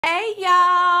Hey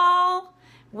y'all!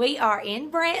 We are in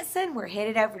Branson. We're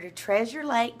headed over to Treasure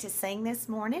Lake to sing this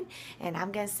morning, and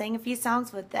I'm going to sing a few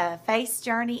songs with Faith's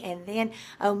Journey, and then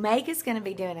Omega's going to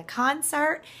be doing a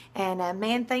concert, and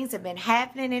man, things have been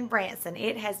happening in Branson.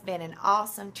 It has been an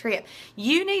awesome trip.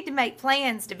 You need to make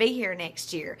plans to be here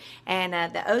next year,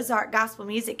 and the Ozark Gospel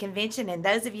Music Convention, and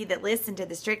those of you that listen to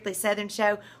the Strictly Southern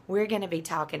show, we're going to be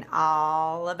talking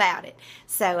all about it.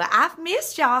 So I've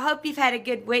missed y'all. Hope you've had a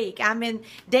good week. I'm in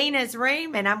Dina's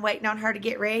room, and I'm waiting on her to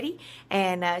get ready,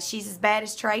 and she's as bad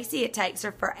as Tracy. It takes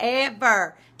her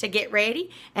forever to get ready,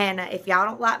 and if y'all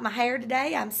don't like my hair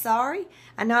today, I'm sorry.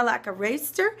 I know I like a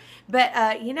rooster,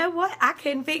 but you know what? I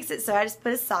couldn't fix it, so I just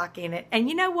put a sock in it. And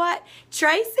you know what?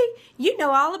 Tracy, you know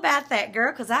all about that,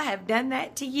 girl, because I have done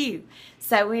that to you.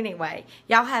 So anyway,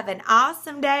 y'all have an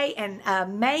awesome day,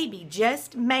 and maybe,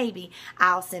 just maybe,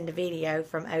 I'll send a video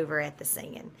from over at the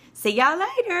singing. See y'all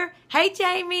later. Hey,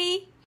 Jamie.